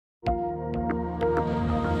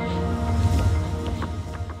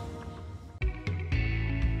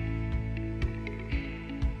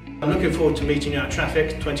I'm looking forward to meeting you at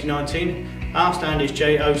Traffex 2019. Our stand is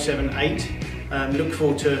J078. Look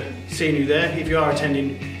forward to seeing you there. If you are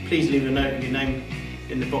attending, please leave a note with your name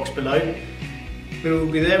in the box below. We will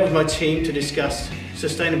be there with my team to discuss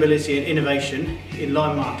sustainability and innovation in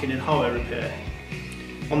line marking and highway repair.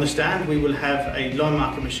 On the stand we will have a line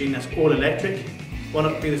marker machine that's all electric. Why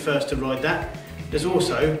not be the first to ride that? There's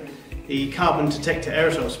also the carbon detector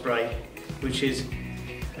aerosol spray, which is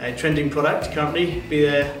a trending product currently. Be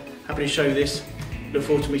there, happy to show you this. Look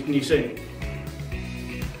forward to meeting you soon.